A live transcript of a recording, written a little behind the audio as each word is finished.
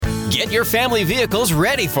Get your family vehicles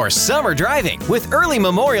ready for summer driving with early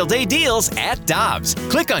Memorial Day deals at Dobbs.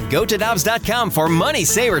 Click on GoToDobbs.com for money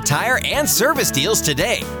saver tire and service deals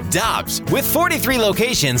today. Dobbs, with 43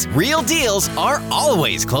 locations, real deals are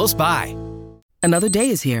always close by. Another day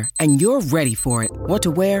is here, and you're ready for it. What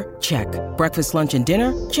to wear? Check. Breakfast, lunch, and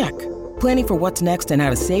dinner? Check. Planning for what's next and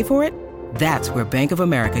how to save for it? That's where Bank of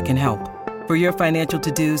America can help. For your financial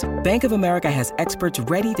to-dos, Bank of America has experts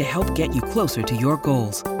ready to help get you closer to your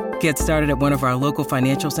goals. Get started at one of our local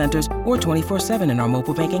financial centers or 24/7 in our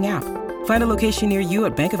mobile banking app. Find a location near you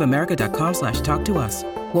at bankofamerica.com/talktous.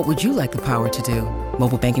 What would you like the power to do?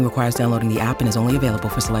 Mobile banking requires downloading the app and is only available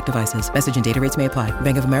for select devices. Message and data rates may apply.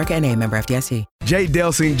 Bank of America N.A., member FDIC. Jay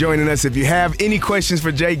Delsing joining us. If you have any questions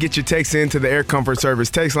for Jay, get your text in to the Air Comfort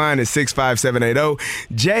Service text line at 65780.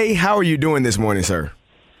 Jay, how are you doing this morning, sir?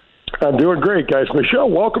 I'm doing great, guys. Michelle,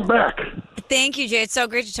 welcome back. Thank you, Jay. It's so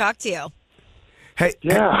great to talk to you. Hey,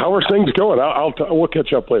 yeah, how are things going? We'll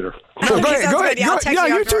catch up later. Go ahead. You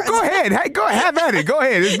two, go ahead. Hey, go have at it. Go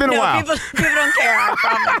ahead. It's been a while. People don't care. I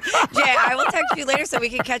promise. Jay, I will text you later so we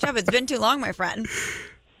can catch up. It's been too long, my friend.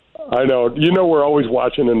 I know. You know we're always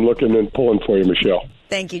watching and looking and pulling for you, Michelle.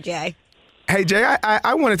 Thank you, Jay. Hey, Jay,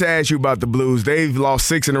 I wanted to ask you about the Blues. They've lost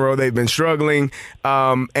 6 in a row. They've been struggling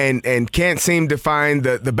and can't seem to find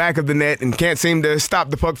the back of the net and can't seem to stop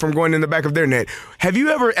the puck from going in the back of their net. Have you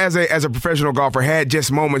ever, as a professional golfer, had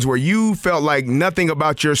just moments where you felt like nothing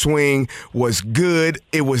about your swing was good,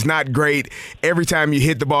 it was not great? Every time you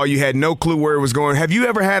hit the ball, you had no clue where it was going. Have you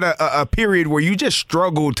ever had a period where you just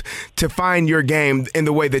struggled to find your game in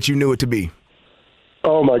the way that you knew it to be?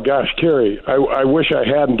 Oh, my gosh, Kerry, I wish I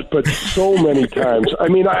hadn't, but so many times. I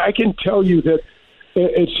mean, I can tell you that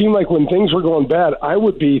it seemed like when things were going bad, I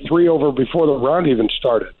would be 3 over before the round even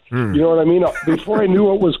started. You know what I mean? Before I knew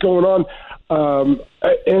what was going on.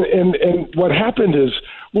 And what happened is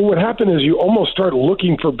you almost start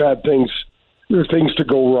looking for bad things, or things to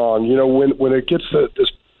go wrong, you know, when it gets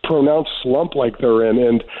this pronounced slump like they're in.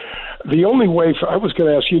 And the only way I was going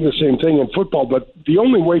to ask you the same thing in football, but the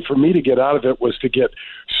only way for me to get out of it was to get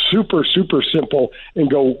super, super simple and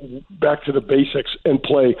go back to the basics and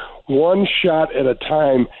play one shot at a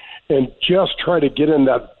time and just try to get in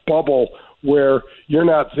that bubble where you're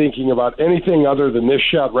not thinking about anything other than this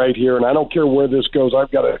shot right here. And I don't care where this goes. I've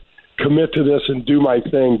got to commit to this and do my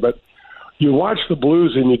thing. But you watch the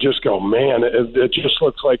Blues and you just go, man, it just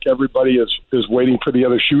looks like everybody is waiting for the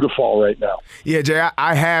other shoe to fall right now. Yeah, Jay,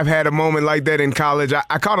 I have had a moment like that in college.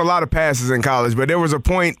 I caught a lot of passes in college, but there was a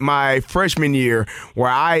point my freshman year where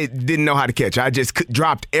I didn't know how to catch. I just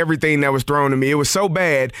dropped everything that was thrown to me. It was so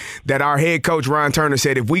bad that our head coach, Ron Turner,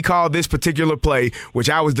 said, if we call this particular play, which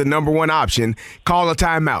I was the number one option, call a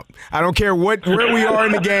timeout. I don't care where we are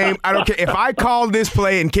in the game. I don't care. If I call this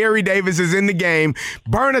play and Kerry Davis is in the game,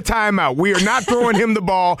 burn a timeout. We are not throwing him the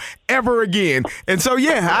ball ever again. And so,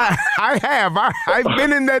 yeah, I've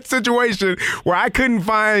been in that situation where I couldn't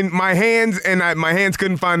find my hands and my hands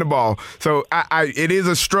couldn't find the ball. So it is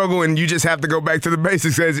a struggle, and you just have to go back to the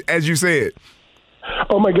basics, as you said.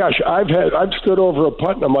 Oh my gosh, I've stood over a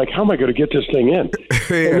putt and I'm like, how am I going to get this thing in?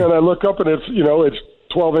 Yeah. And then I look up and it's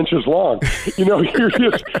 12 inches long.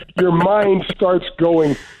 Your mind starts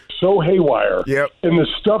going so haywire. Yep. And the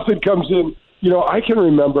stuff that comes in. I can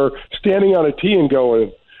remember standing on a tee and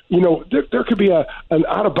going, there could be an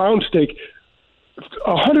out-of-bounds stake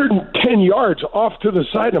 110 yards off to the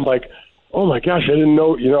side. And I'm like, oh, my gosh, I didn't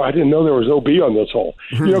know there was OB on this hole.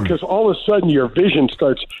 Because all of a sudden you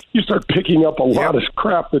start picking up a lot of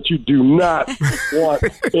crap that you do not want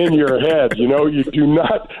in your head. You do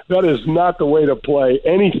not – that is not the way to play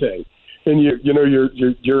anything. And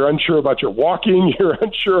you're unsure about your walking. You're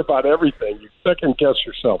unsure about everything. You second-guess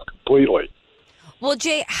yourself completely. Well,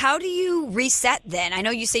 Jay, how do you reset then? I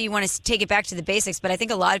know you say you want to take it back to the basics, but I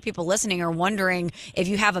think a lot of people listening are wondering if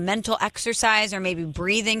you have a mental exercise or maybe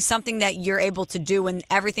breathing, something that you're able to do when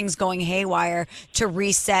everything's going haywire to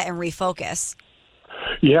reset and refocus.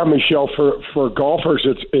 Yeah, Michelle, for golfers,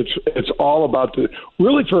 it's all about I'm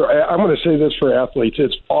going to say this for athletes,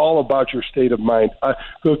 it's all about your state of mind.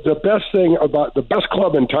 The best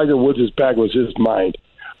club in Tiger Woods' bag was his mind.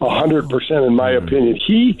 100% in my opinion.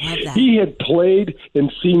 He had played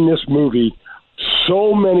and seen this movie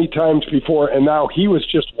so many times before, and now he was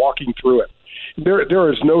just walking through it.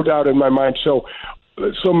 There is no doubt in my mind. So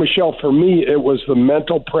Michelle, for me, it was the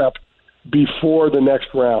mental prep before the next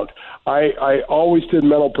round. I always did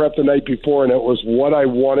mental prep the night before, and it was what I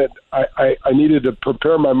wanted. I needed to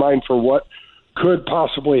prepare my mind for what could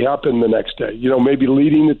possibly happen the next day. Maybe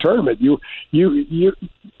leading the tournament.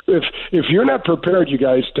 If you're not prepared, you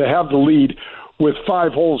guys, to have the lead with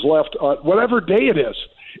 5 holes left, whatever day it is,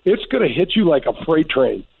 it's going to hit you like a freight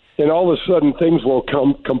train. And all of a sudden, things will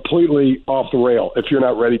come completely off the rail if you're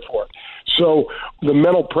not ready for it. So the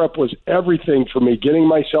mental prep was everything for me, getting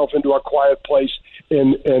myself into a quiet place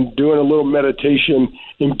and doing a little meditation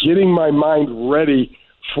and getting my mind ready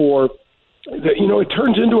for that. You know, it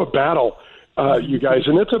turns into a battle, you guys,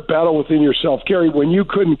 and it's a battle within yourself. Gary, when you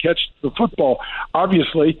couldn't catch the football,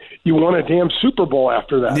 obviously you won a damn Super Bowl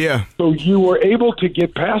after that. Yeah. So you were able to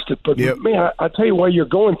get past it. But, man, I tell you, while you're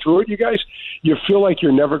going through it, you guys, you feel like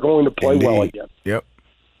you're never going to play well again. Yep.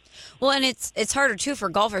 Well, and it's harder, too, for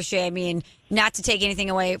golfers, Jay. I mean, not to take anything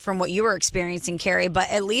away from what you were experiencing, Carrie, but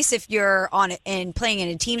at least if you're on and playing in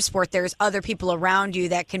a team sport, there's other people around you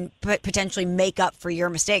that can potentially make up for your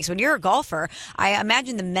mistakes. When you're a golfer, I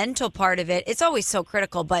imagine the mental part of it, it's always so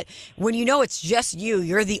critical. But when you know it's just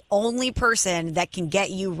you're the only person that can get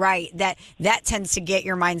you right, that tends to get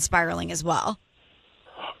your mind spiraling as well.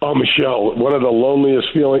 Oh, Michelle, one of the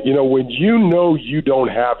loneliest feelings, you know, when you know you don't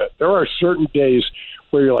have it. There are certain days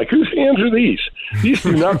where you're like, whose hands are these? These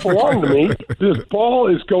do not belong to me. This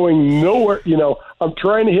ball is going nowhere. You know, I'm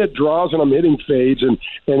trying to hit draws and I'm hitting fades, and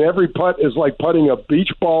every putt is like putting a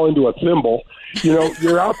beach ball into a thimble. You know,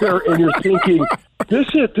 you're out there and you're thinking,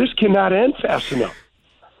 this cannot end fast enough.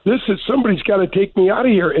 Somebody's got to take me out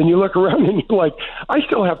of here. And you look around and you're like, I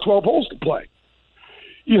still have 12 holes to play.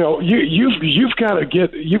 You know, you've got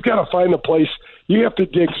to find a place. You have to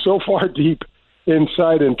dig so far deep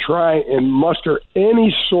inside and try and muster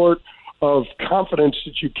any sort of confidence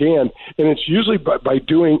that you can. And it's usually by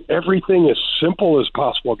doing everything as simple as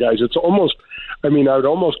possible, guys. It's almost, I would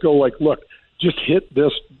almost go like, look, just hit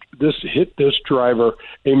this driver,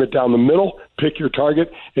 aim it down the middle, pick your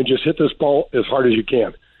target, and just hit this ball as hard as you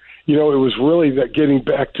can. You know, it was really that getting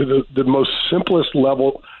back to the most simplest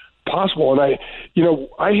level possible. And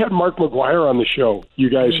I had Mark McGwire on the show, you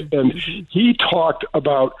guys, and he talked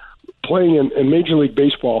about playing in Major League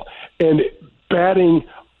Baseball and batting.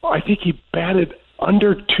 I think he batted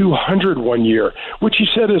under 200 one year, which he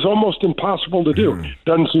said is almost impossible to do.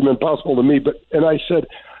 Doesn't seem impossible to me. And I said,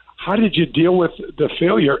 how did you deal with the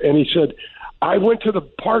failure? And he said, I went to the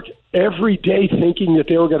park every day thinking that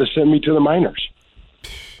they were going to send me to the minors.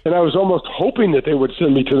 And I was almost hoping that they would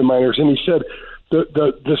send me to the minors. And he said,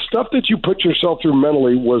 the stuff that you put yourself through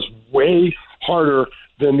mentally was way harder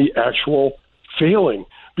than the actual failing,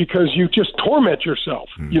 because you just torment yourself.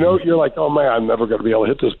 You know, you're like, oh, man, I'm never going to be able to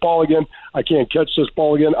hit this ball again. I can't catch this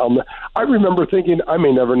ball again. I remember thinking I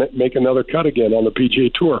may never make another cut again on the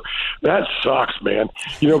PGA Tour. That sucks, man,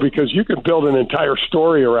 you know, because you can build an entire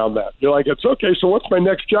story around that. You're like, it's okay, so what's my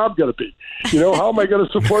next job going to be? You know, how am I going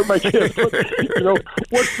to support my kids? You know,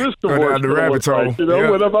 what's this divorce? The rabbit hole. Like, you know,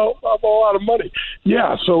 with about a lot of money.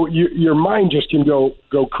 Yeah, so your mind just can go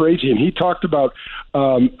crazy. And he talked about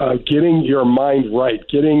getting your mind right,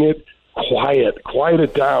 getting it quiet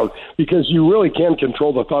it down, because you really can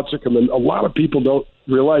control the thoughts that come in. A lot of people don't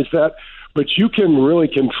realize that, but you can really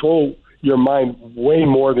control your mind way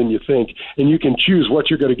more than you think, and you can choose what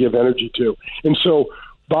you're going to give energy to. And so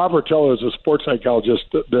Bob Rotella is a sports psychologist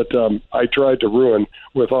that I tried to ruin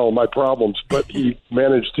with all of my problems, but he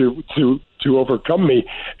managed to overcome me.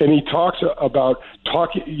 And he talks about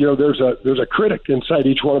talking. You know, there's a critic inside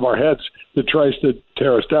each one of our heads that tries to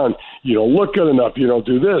tear us down. You don't look good enough. You don't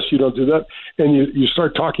do this. You don't do that. And you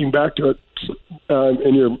start talking back to it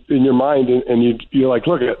in your mind, and you're like,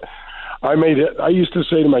 look at it. I used to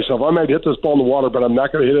say to myself, I might hit this ball in the water, but I'm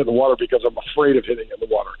not going to hit it in the water because I'm afraid of hitting it in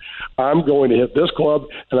the water. I'm going to hit this club,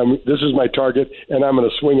 and this is my target, and I'm going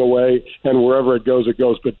to swing away, and wherever it goes, it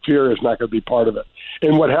goes. But fear is not going to be part of it.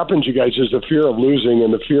 And what happens, you guys, is the fear of losing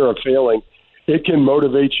and the fear of failing. It can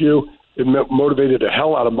motivate you. It motivated the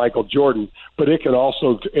hell out of Michael Jordan, but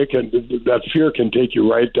that fear can take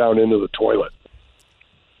you right down into the toilet.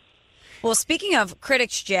 Well, speaking of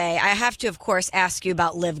critics, Jay, I have to, of course, ask you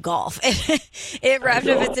about Live Golf. It wrapped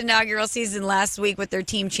up its inaugural season last week with their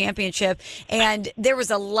team championship, and there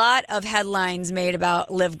was a lot of headlines made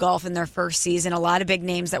about Live Golf in their first season, a lot of big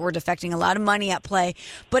names that were defecting, a lot of money at play,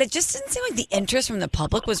 but it just didn't seem like the interest from the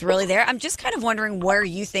public was really there. I'm just kind of wondering where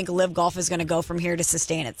you think Live Golf is going to go from here to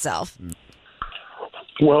sustain itself.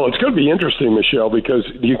 Well, it's going to be interesting, Michelle, because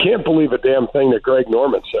you can't believe a damn thing that Greg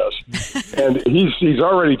Norman says. And he's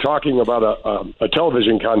already talking about a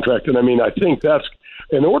television contract. And I think that's,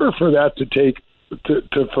 in order for that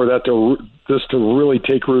to really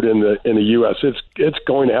take root in the U.S., it's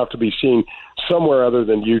going to have to be seen somewhere other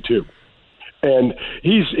than YouTube. And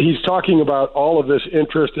he's talking about all of this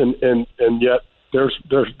interest, and yet there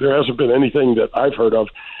hasn't been anything that I've heard of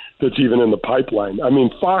that's even in the pipeline.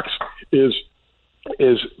 Fox is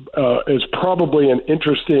probably an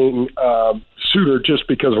interesting suitor just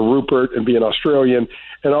because of Rupert and being Australian.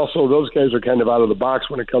 And also those guys are kind of out of the box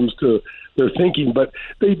when it comes to their thinking. But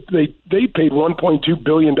they paid $1.2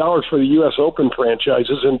 billion for the U.S. Open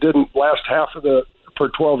franchises and didn't last for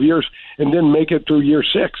 12 years and didn't make it through year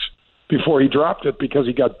 6 before he dropped it because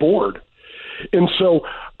he got bored. And so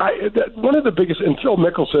one of the biggest, and Phil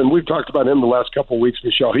Mickelson, we've talked about him the last couple of weeks,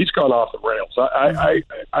 Michelle, he's gone off the rails.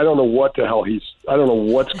 I don't know what the hell I don't know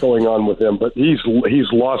what's going on with him, but he's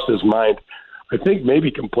lost his mind. I think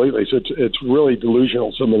maybe completely. So it's really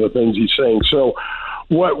delusional, some of the things he's saying. So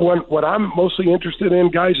what I'm mostly interested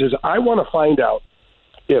in, guys, is I want to find out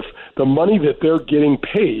if the money that they're getting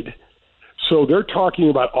paid, so they're talking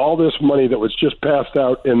about all this money that was just passed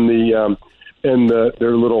out in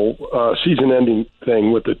their little season-ending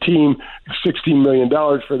thing with the team, $16 million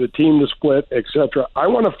for the team to split, etc. I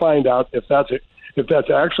want to find out if that's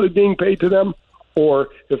actually being paid to them or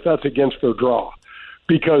if that's against their draw,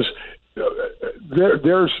 because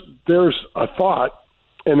there's a thought,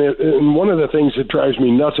 and one of the things that drives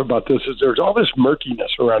me nuts about this is there's all this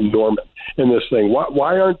murkiness around Norman in this thing.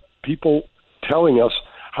 Why aren't people telling us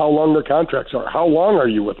how long their contracts are? How long are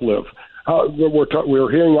you with LIV?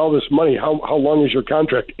 We're hearing all this money. How long is your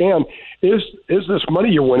contract? And is this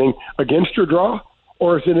money you're winning against your draw,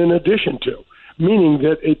 or is it in addition to? Meaning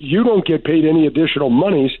that you don't get paid any additional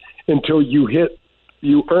monies until you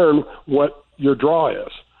earn what your draw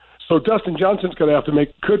is. So Dustin Johnson's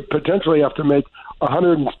could potentially have to make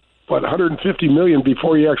 $150 million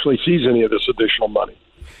before he actually sees any of this additional money.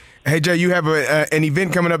 Hey, Jay, you have an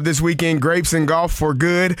event coming up this weekend, Grapes and Golf for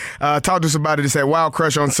Good. Talk to us about it. It's at Wild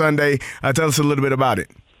Crush on Sunday. Tell us a little bit about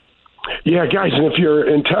it. Yeah, guys, and if you're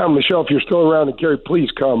in town, Michelle, if you're still around, and Gary,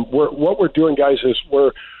 please come. What we're doing, guys, is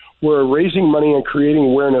we're raising money and creating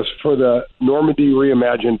awareness for the Normandy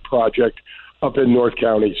Reimagined project up in North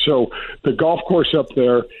County. So the golf course up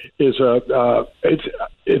there is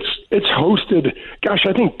it's hosted. Gosh,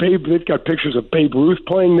 I think they've got pictures of Babe Ruth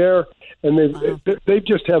playing there. And they've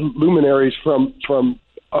just had luminaries from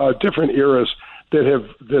different eras that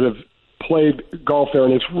have played golf there,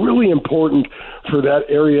 and it's really important for that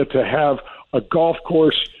area to have a golf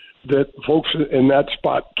course that folks in that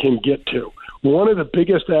spot can get to. One of the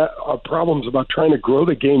biggest problems about trying to grow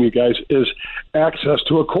the game, you guys, is access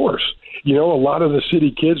to a course. You know, a lot of the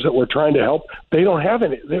city kids that we're trying to help, they don't have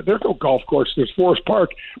any. There's no golf course. There's Forest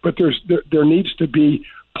Park, but there needs to be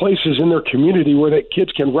places in their community where that kids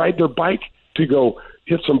can ride their bike to go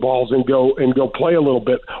hit some balls and go play a little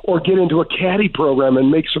bit, or get into a caddy program and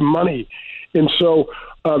make some money. And so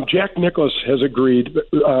Jack Nicklaus has agreed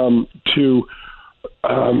to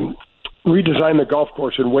redesign the golf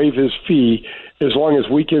course and waive his fee as long as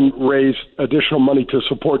we can raise additional money to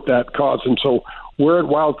support that cause. And so we're at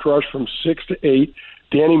Wild Crush from 6 to 8.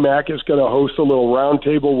 Danny Mack is going to host a little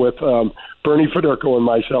roundtable with Bernie Federko and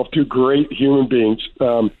myself, two great human beings.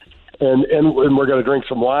 And we're going to drink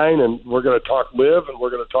some wine, and we're going to talk LIV, and we're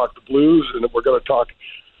going to talk the Blues, and we're going to talk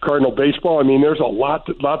Cardinal baseball. I mean, there's a lot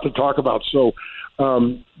to talk about. So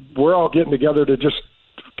we're all getting together to just,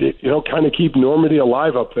 kind of keep Normandy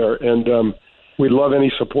alive up there. And we'd love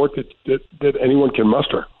any support that anyone can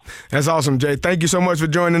muster. That's awesome, Jay. Thank you so much for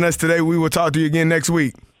joining us today. We will talk to you again next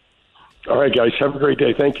week. All right, guys. Have a great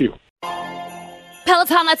day. Thank you.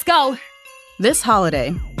 Peloton, let's go. This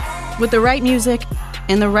holiday, with the right music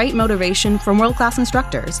and the right motivation from world-class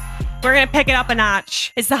instructors, we're going to pick it up a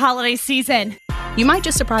notch. It's the holiday season. You might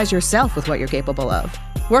just surprise yourself with what you're capable of.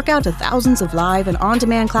 Work out to thousands of live and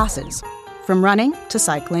on-demand classes, from running to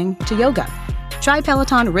cycling to yoga. Try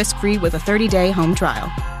Peloton risk-free with a 30-day home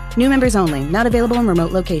trial. New members only, not available in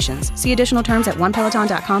remote locations. See additional terms at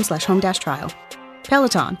onepeloton.com/home-trial.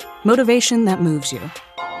 Peloton, motivation that moves you.